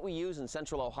 It's what we use in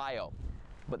central Ohio.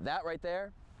 But that right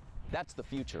there, that's the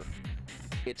future.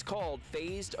 It's called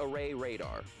phased array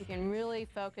radar. You can really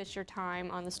focus your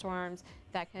time on the storms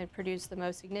that can produce the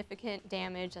most significant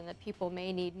damage and that people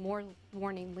may need more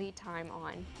warning lead time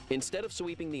on. Instead of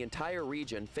sweeping the entire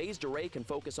region, phased array can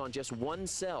focus on just one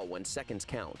cell when seconds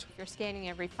count. If you're scanning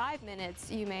every 5 minutes,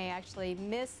 you may actually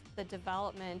miss the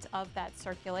development of that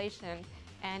circulation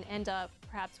and end up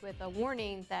perhaps with a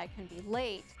warning that can be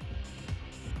late.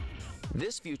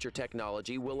 This future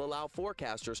technology will allow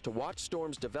forecasters to watch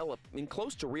storms develop in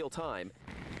close to real time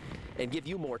and give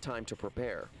you more time to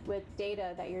prepare. With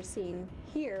data that you're seeing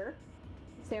here,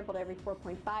 sampled every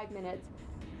 4.5 minutes,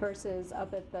 versus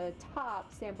up at the top,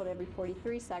 sampled every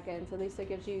 43 seconds, at least it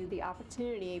gives you the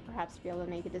opportunity perhaps to be able to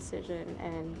make a decision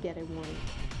and get a warning.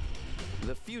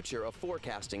 The future of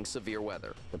forecasting severe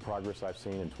weather. The progress I've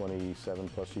seen in 27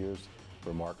 plus years,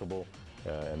 remarkable,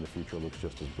 and the future looks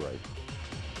just as bright.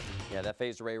 Yeah, that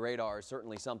phased array radar is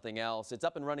certainly something else. It's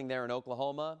up and running there in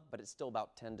Oklahoma, but it's still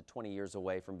about 10 to 20 years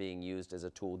away from being used as a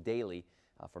tool daily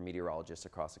for meteorologists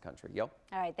across the country. Yo.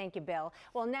 All right, thank you, Bill.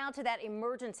 Well, now to that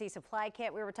emergency supply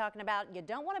kit we were talking about. You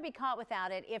don't want to be caught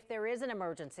without it if there is an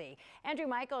emergency. Andrew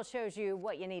Michael shows you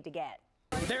what you need to get.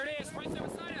 There it is, right there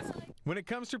beside us. When it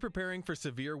comes to preparing for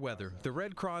severe weather, the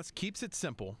Red Cross keeps it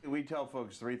simple. We tell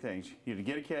folks three things. You need to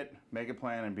get a kit, make a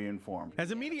plan, and be informed. As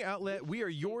a media outlet, we are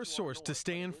your source to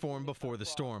stay informed before the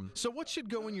storm. So what should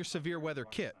go in your severe weather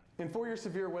kit? And for your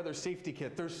severe weather safety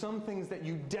kit, there's some things that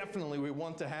you definitely would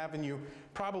want to have and you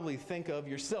probably think of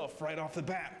yourself right off the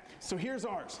bat. So here's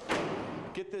ours.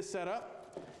 Get this set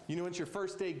up. You know it's your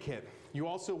first aid kit. You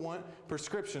also want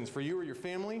prescriptions for you or your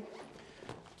family.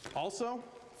 Also,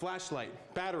 flashlight,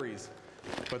 batteries,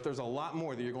 but there's a lot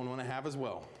more that you're going to want to have as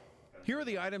well. Here are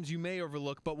the items you may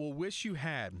overlook but will wish you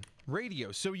had.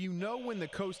 Radio, so you know when the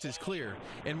coast is clear.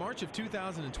 In March of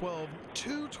 2012,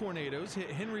 2 tornadoes hit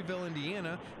Henryville,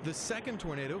 Indiana, the second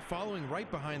tornado following right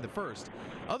behind the first.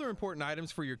 Other important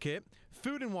items for your kit: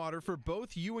 food and water for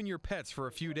both you and your pets for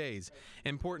a few days.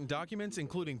 Important documents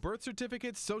including birth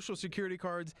certificates, social security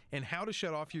cards, and how to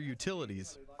shut off your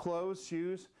utilities. Clothes,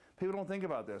 shoes. People don't think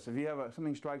about this. If you have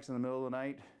something strikes in the middle of the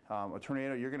night, a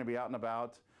tornado, you're going to be out and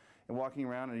about and walking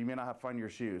around, and you may not have to find your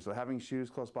shoes. So having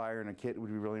shoes close by or in a kit would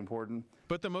be really important.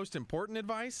 But the most important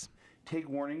advice? Take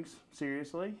warnings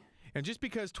seriously. And just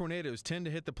because tornadoes tend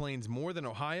to hit the plains more than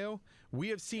Ohio, we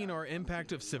have seen our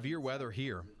impact of severe weather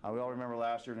here. We all remember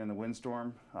last year in the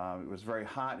windstorm. It was very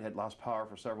hot. It had lost power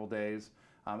for several days.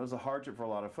 It was a hardship for a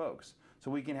lot of folks.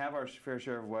 So we can have our fair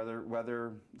share of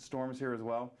weather storms here as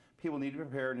well. People need to be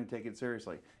prepared and take it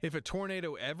seriously. If a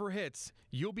tornado ever hits,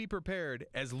 you'll be prepared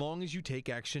as long as you take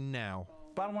action now.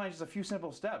 Bottom line is just a few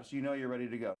simple steps. You know you're ready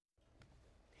to go.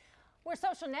 We're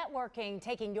social networking,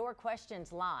 taking your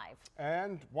questions live.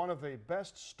 And one of the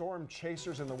best storm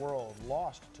chasers in the world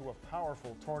lost to a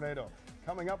powerful tornado.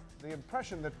 Coming up, the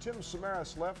impression that Tim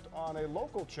Samaras left on a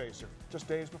local chaser just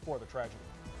days before the tragedy.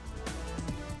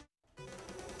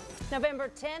 November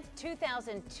 10th,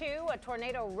 2002, a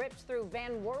tornado rips through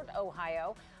Van Wert,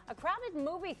 Ohio. A crowded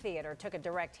movie theater took a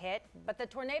direct hit, but the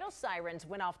tornado sirens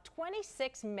went off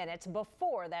 26 minutes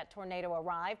before that tornado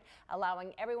arrived,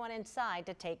 allowing everyone inside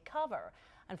to take cover.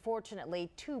 Unfortunately,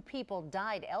 2 people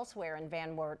died elsewhere in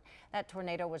Van Wert. That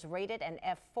tornado was rated an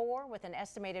F4 with an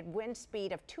estimated wind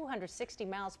speed of 260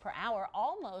 miles per hour,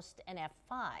 almost an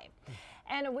F5.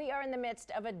 And we are in the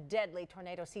midst of a deadly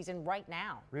tornado season right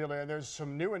now. Really, and there's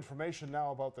some new information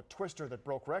now about the twister that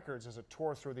broke records as it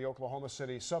tore through the Oklahoma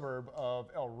City suburb of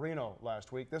El Reno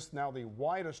last week. This is now the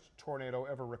widest tornado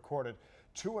ever recorded,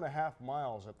 2.5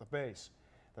 miles at the base.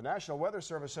 The National Weather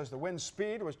Service says the wind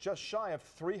speed was just shy of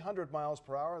 300 miles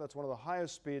per hour. That's one of the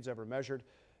highest speeds ever measured.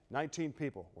 19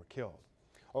 people were killed.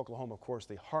 Oklahoma, of course,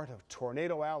 the heart of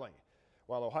Tornado Alley.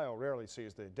 while Ohio rarely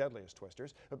sees the deadliest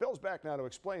twisters. But Bill's back now to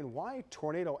explain why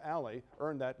Tornado Alley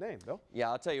earned that name. Bill? Yeah,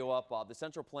 I'll tell you what, Bob. The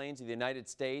Central Plains of the United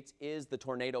States is the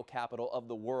tornado capital of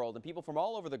the world, and people from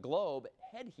all over the globe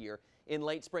head here in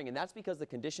late spring, and that's because the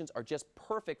conditions are just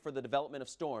perfect for the development of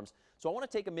storms. So I want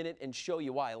to take a minute and show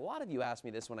you why. A lot of you ask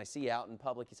me this when I see you out in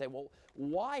public. You say, well,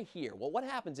 why here? Well, what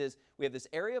happens is we have this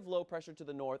area of low pressure to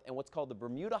the north and what's called the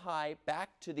Bermuda High back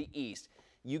to the east.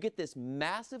 You get this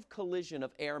massive collision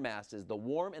of air masses, the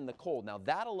warm and the cold. Now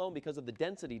that alone, because of the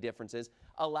density differences,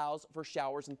 allows for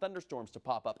showers and thunderstorms to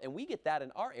pop up. And we get that in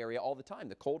our area all the time,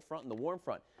 the cold front and the warm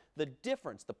front. The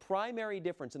difference, the primary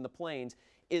difference in the plains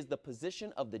is the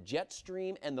position of the jet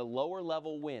stream and the lower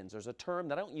level winds. There's a term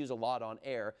that I don't use a lot on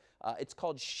air. It's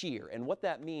called shear. And what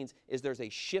that means is there's a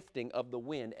shifting of the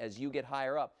wind as you get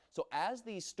higher up. So as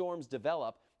these storms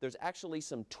develop, there's actually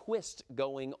some twist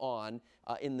going on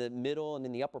in the middle and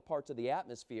in the upper parts of the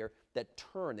atmosphere that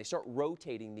turn. They start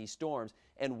rotating these storms.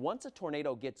 And once a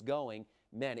tornado gets going,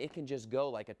 man, it can just go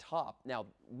like a top. Now,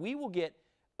 we will get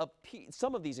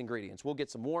some of these ingredients. We'll get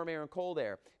some warm air and cold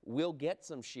air. We'll get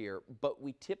some shear, but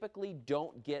we typically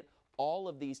don't get all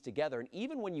of these together. And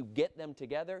even when you get them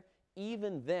together,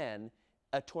 even then,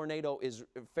 a tornado is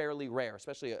fairly rare,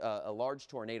 especially a large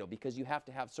tornado, because you have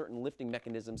to have certain lifting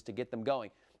mechanisms to get them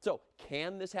going. So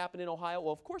can this happen in Ohio?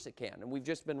 Well, of course it can. And we've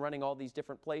just been running all these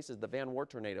different places, the Van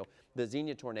Wert tornado, the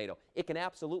Xenia tornado. It can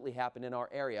absolutely happen in our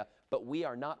area, but we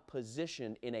are not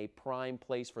positioned in a prime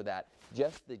place for that.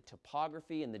 Just the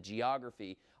topography and the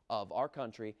geography of our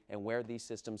country and where these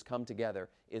systems come together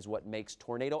is what makes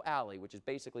Tornado Alley, which is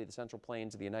basically the Central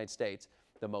Plains of the United States,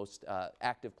 the most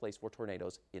active place for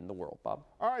tornadoes in the world. Bob?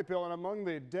 All right, Bill, and among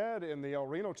the dead in the El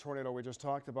Reno tornado we just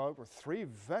talked about were 3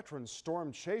 veteran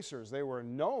storm chasers. They were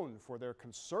known for their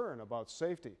concern about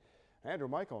safety. Andrew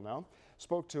Michael now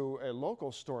spoke to a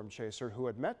local storm chaser who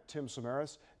had met Tim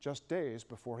Samaras just days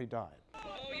before he died.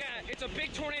 Oh yeah, it's a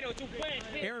big tornado. It's a wind.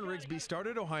 Aaron Rigsby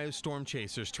started Ohio's storm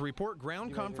chasers to report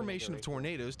ground confirmation of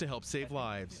tornadoes to help save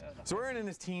lives. So Aaron and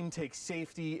his team take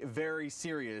safety very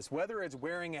serious, whether it's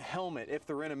wearing a helmet if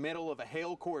they're in the middle of a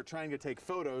hail core trying to take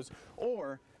photos,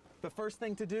 or the first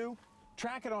thing to do,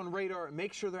 track it on radar and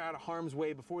make sure they're out of harm's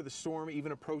way before the storm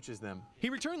even approaches them. He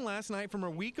returned last night from a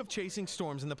week of chasing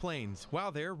storms in the plains.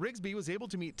 While there, Rigsby was able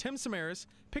to meet Tim Samaras,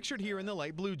 pictured here in the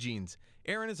light blue jeans.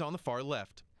 Aaron is on the far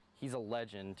left. He's a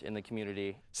legend in the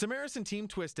community. Samaras and Team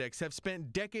TwistX have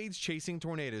spent decades chasing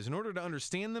tornadoes in order to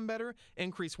understand them better,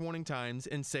 increase warning times,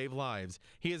 and save lives.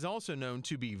 He is also known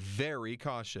to be very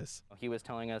cautious. He was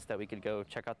telling us that we could go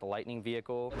check out the lightning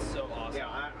vehicle. It's so awesome.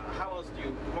 Yeah, how else do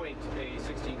you point a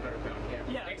 1,600-pound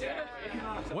camera? Yeah, exactly.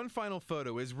 One final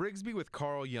photo is Rigsby with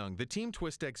Carl Young, the Team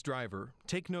TwistX driver.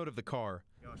 Take note of the car.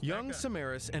 Young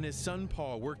Samaras and his son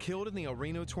Paul were killed in the El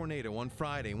Reno tornado on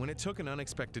Friday when it took an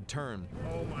unexpected turn.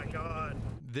 Oh my God.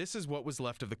 This is what was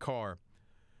left of the car.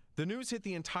 The news hit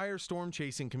the entire storm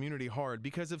chasing community hard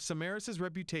because of Samaras'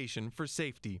 reputation for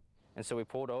safety. And so we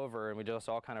pulled over and we just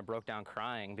all kind of broke down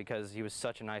crying because he was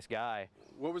such a nice guy.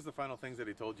 What was the final things that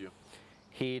he told you?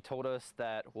 He told us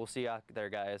that we'll see you out there,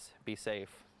 guys, be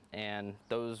safe. And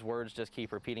those words just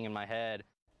keep repeating in my head.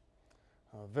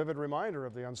 A vivid reminder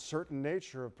of the uncertain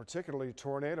nature of particularly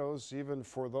tornadoes, even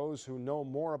for those who know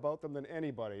more about them than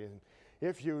anybody. And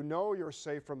if you know you're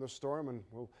safe from the storm, and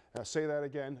we'll say that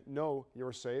again, know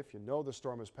you're safe, you know the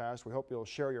storm has passed, we hope you'll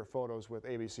share your photos with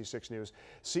ABC6 News.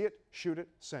 See it, shoot it,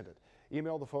 send it.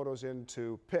 Email the photos in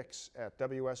to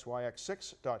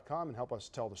pics@WSYX6.com and help us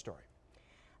tell the story.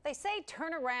 They say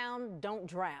turn around, don't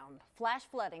drown. Flash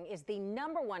flooding is the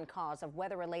 #1 cause of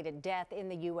weather-related death in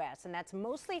the U.S., and that's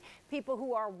mostly people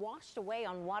who are washed away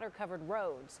on water-covered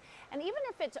roads. And even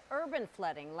if it's urban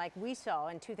flooding like we saw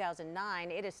in 2009,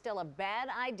 it is still a bad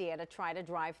idea to try to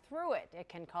drive through it. It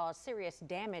can cause serious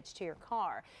damage to your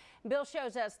car. Bill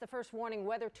shows us the first warning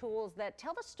weather tools that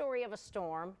tell the story of a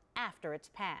storm after it's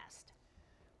passed.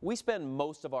 We spend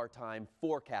most of our time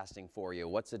forecasting for you.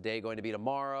 What's the day going to be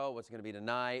tomorrow? What's it going to be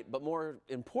tonight? But more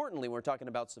importantly, when we're talking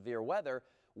about severe weather,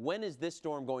 when is this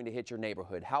storm going to hit your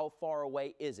neighborhood? How far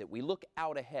away is it? We look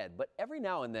out ahead, but every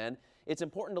now and then it's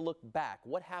important to look back.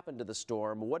 What happened to the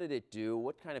storm? What did it do?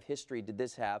 What kind of history did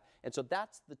this have? And so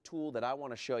that's the tool that I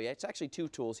want to show you. It's actually 2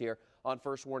 tools here on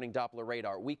First Warning Doppler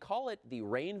Radar. We call it the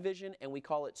rain vision and we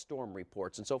call it storm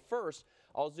reports. And so first,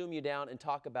 I'll zoom you down and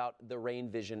talk about the rain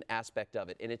vision aspect of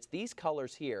it. And it's these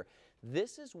colors here.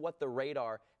 This is what the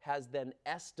radar has then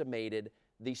estimated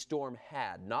the storm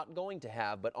had, not going to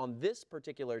have, but on this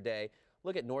particular day,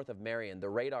 Look at north of Marion. The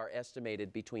radar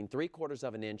estimated between 3/4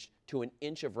 of an inch to an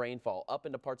inch of rainfall up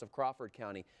into parts of Crawford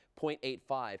County,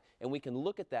 0.85. And we can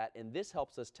look at that, and this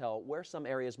helps us tell where some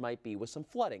areas might be with some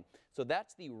flooding. So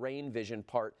that's the rain vision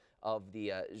part of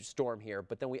the storm here.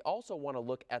 But then we also want to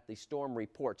look at the storm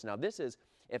reports. Now, this is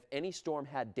if any storm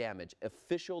had damage,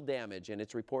 official damage, and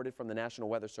it's reported from the National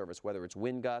Weather Service, whether it's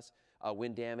wind gusts,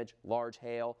 wind damage, large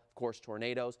hail, of course,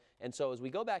 tornadoes. And so as we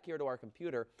go back here to our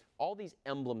computer, all these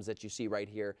emblems that you see right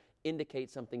here indicate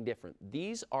something different.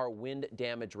 These are wind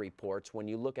damage reports when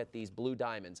you look at these blue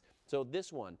diamonds. So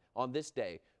this one on this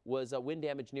day was wind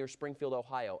damage near Springfield,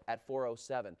 Ohio at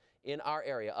 4:07. In our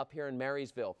area, up here in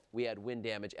Marysville, we had wind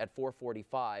damage at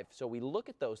 4:45. So we look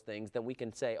at those things, then we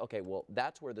can say, okay, well,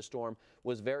 that's where the storm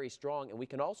was very strong. And we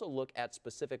can also look at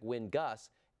specific wind gusts,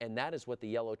 and that is what the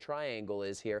yellow triangle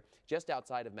is here. Just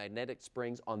outside of Magnetic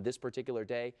Springs on this particular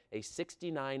day, a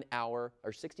 69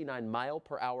 mile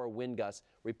per hour wind gust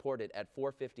reported at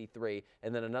 4:53.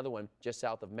 And then another one just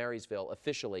south of Marysville,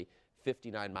 officially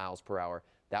 59 miles per hour.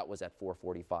 That was at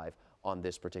 4:45 on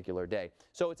this particular day.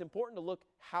 So it's important to look,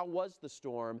 how was the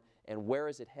storm and where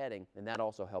is it heading? And that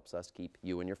also helps us keep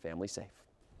you and your family safe.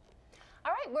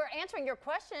 All right, we're answering your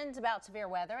questions about severe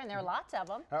weather, and there are lots of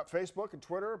them. Facebook and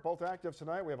Twitter, both active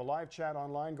tonight. We have a live chat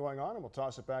online going on, and we'll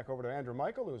toss it back over to Andrew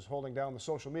Michael, who's holding down the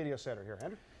social media center here.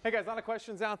 Andrew? Hey guys, a lot of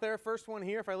questions out there. First one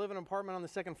here, if I live in an apartment on the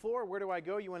second floor, where do I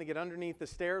go? You want to get underneath the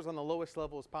stairs on the lowest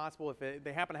level as possible. If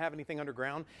they happen to have anything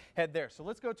underground, head there. So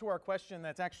let's go to our question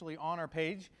that's actually on our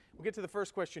page. We'll get to the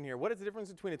first question here. What is the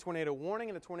difference between a tornado warning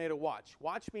and a tornado watch?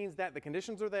 Watch means that the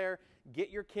conditions are there.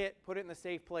 Get your kit, put it in a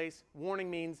safe place.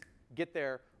 Warning means get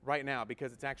there right now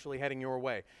because it's actually heading your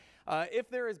way. If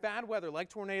there is bad weather like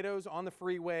tornadoes on the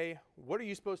freeway, what are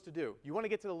you supposed to do? You want to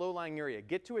get to the low-lying area.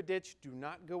 Get to a ditch. Do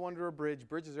not go under a bridge.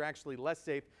 Bridges are actually less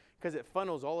safe because it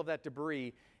funnels all of that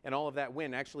debris, and all of that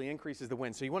wind actually increases the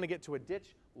wind. So you want to get to a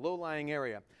ditch, low-lying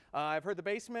area. I've heard the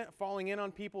basement falling in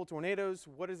on people, tornadoes.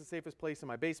 What is the safest place in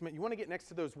my basement? You want to get next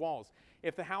to those walls.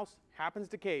 If the house happens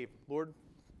to cave, Lord,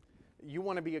 you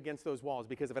want to be against those walls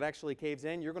because if it actually caves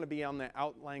in, you're going to be on the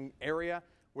outlying area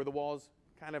where the walls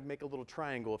kind of make a little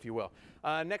triangle, if you will.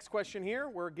 Next question here.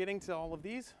 We're getting to all of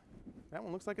these. That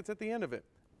one looks like it's at the end of it.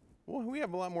 Well, we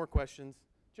have a lot more questions.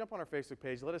 Jump on our Facebook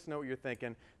page. Let us know what you're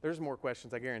thinking. There's more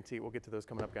questions, I guarantee. We'll get to those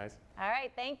coming up, guys. All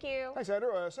right, thank you. Thanks,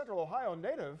 Andrew. A Central Ohio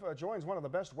native joins one of the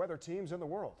best weather teams in the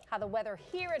world. How the weather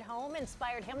here at home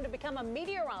inspired him to become a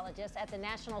meteorologist at the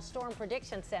National Storm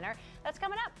Prediction Center. That's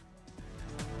coming up.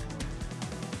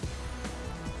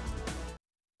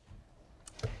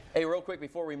 Hey, real quick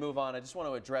before we move on, I just want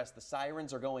to address the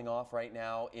sirens are going off right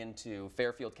now into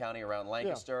Fairfield County around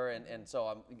Lancaster, and so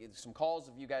I'm getting some calls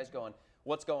of you guys going,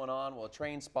 what's going on? Well, a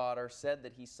train spotter said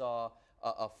that he saw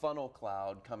a funnel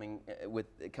cloud coming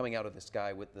out of the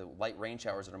sky with the light rain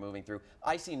showers that are moving through.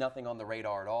 I see nothing on the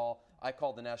radar at all. I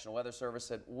called the National Weather Service,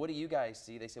 said, what do you guys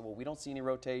see? They said, well, we don't see any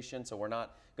rotation, so we're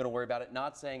not going to worry about it.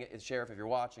 Not saying, Sheriff, if you're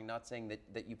watching, not saying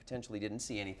that you potentially didn't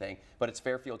see anything, but it's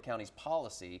Fairfield County's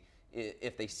policy.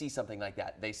 If they see something like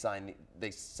that, they sound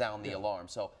the alarm.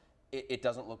 So it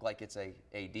doesn't look like it's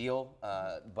a deal,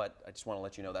 but I just want to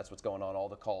let you know that's what's going on. All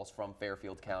the calls from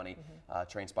Fairfield County.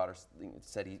 Train spotters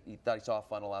said he thought he saw a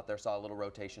funnel out there, saw a little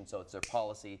rotation, so it's their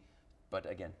policy. But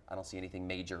again, I don't see anything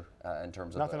major in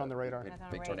terms of nothing on the radar.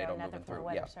 Big tornado moving through.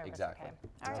 Yeah, exactly.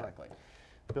 Okay. Exactly.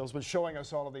 Bill's been showing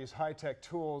us all of these high-tech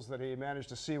tools that he managed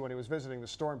to see when he was visiting the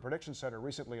Storm Prediction Center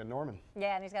recently in Norman.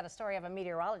 Yeah, and he's got a story of a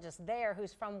meteorologist there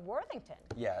who's from Worthington.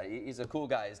 Yeah, he's a cool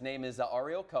guy. His name is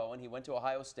Ariel Cohen. He went to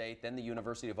Ohio State, then the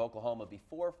University of Oklahoma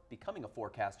before becoming a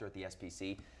forecaster at the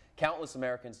SPC. Countless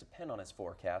Americans depend on his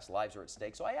forecast. Lives are at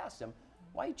stake. So I asked him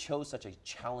why he chose such a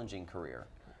challenging career.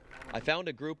 I found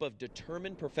a group of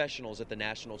determined professionals at the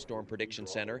National Storm Prediction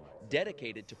Center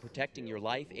dedicated to protecting your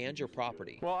life and your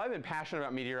property. Well, I've been passionate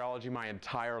about meteorology my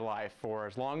entire life. For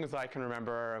as long as I can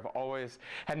remember, I've always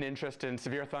had an interest in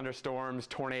severe thunderstorms,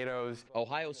 tornadoes.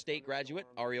 Ohio State graduate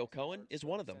Ariel Cohen is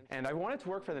one of them. And I wanted to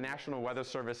work for the National Weather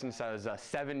Service since I was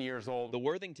 7 years old. The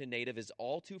Worthington native is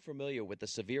all too familiar with the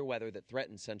severe weather that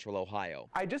threatens central Ohio.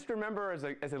 I just remember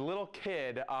as a little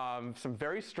kid, some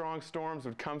very strong storms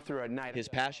would come through at night. His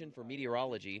passion for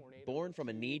meteorology, born from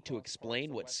a need to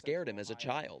explain what scared him as a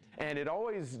child. And it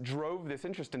always drove this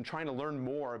interest in trying to learn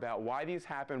more about why these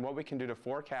happen, what we can do to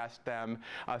forecast them,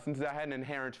 since I had an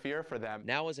inherent fear for them.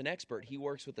 Now as an expert, he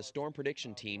works with the storm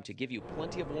prediction team to give you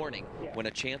plenty of warning when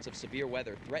a chance of severe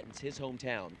weather threatens his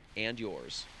hometown and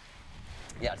yours.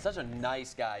 Yeah, such a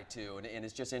nice guy too, and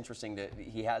it's just interesting that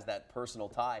he has that personal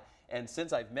tie. And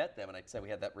since I've met them, and I said we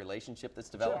had that relationship that's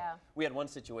developed, Yeah. we had one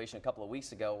situation a couple of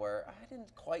weeks ago where I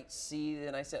didn't quite see,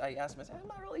 and I asked him,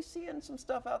 am I really seeing some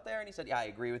stuff out there? And he said, yeah, I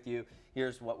agree with you.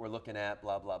 Here's what we're looking at,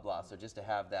 blah, blah, blah. So just to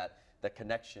have that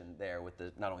connection there with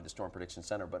not only the Storm Prediction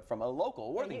Center, but from a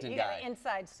local Worthington you guy. got an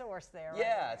inside source there.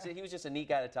 Yeah, right so he was just a neat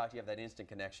guy to talk to. You have that instant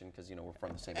connection because, you know, we're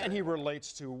from the same area. And he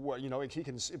relates to what, you know, he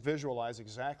can visualize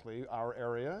exactly our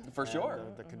area. For sure.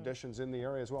 The conditions in the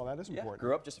area as well. That is important.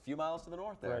 Grew up just a few miles to the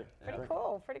north there. Right. Pretty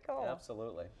cool, pretty cool.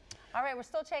 Absolutely. All right, we're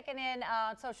still checking in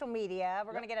on social media.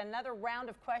 We're going to get another round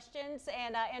of questions,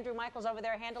 and Andrew Michael's over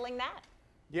there handling that.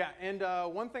 Yeah, and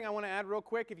one thing I want to add real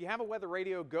quick, if you have a weather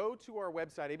radio, go to our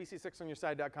website,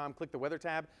 abc6onyourside.com, click the weather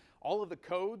tab. All of the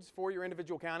codes for your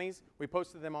individual counties, we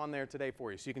posted them on there today for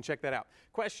you, so you can check that out.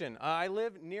 Question, I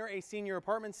live near a senior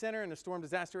apartment center in a storm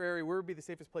disaster area. Where would be the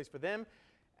safest place for them?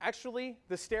 Actually,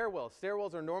 the stairwells.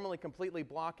 Stairwells are normally completely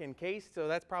block encased, so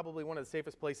that's probably one of the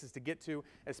safest places to get to,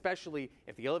 especially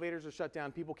if the elevators are shut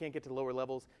down, people can't get to the lower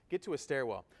levels, get to a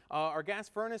stairwell. Our gas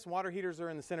furnace, water heaters are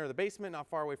in the center of the basement, not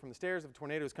far away from the stairs. If a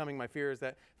tornado is coming, my fear is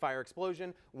that fire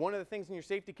explosion. One of the things in your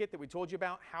safety kit that we told you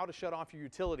about, how to shut off your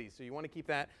utilities. So you want to keep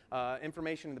that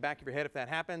information in the back of your head if that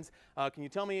happens. Can you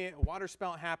tell me, a water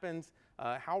spout happens,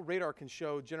 how radar can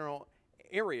show general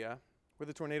area where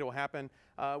the tornado will happen?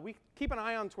 We keep an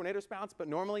eye on tornado spouts, but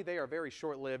normally they are very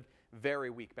short-lived,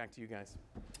 very weak. Back to you guys.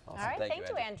 Awesome. All right, thank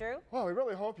you, Andrew. Well, we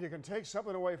really hope you can take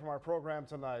something away from our program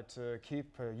tonight to keep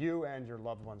you and your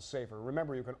loved ones safer.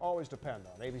 Remember, you can always depend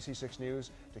on ABC6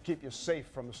 News to keep you safe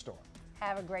from the storm.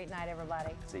 Have a great night,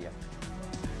 everybody. See ya.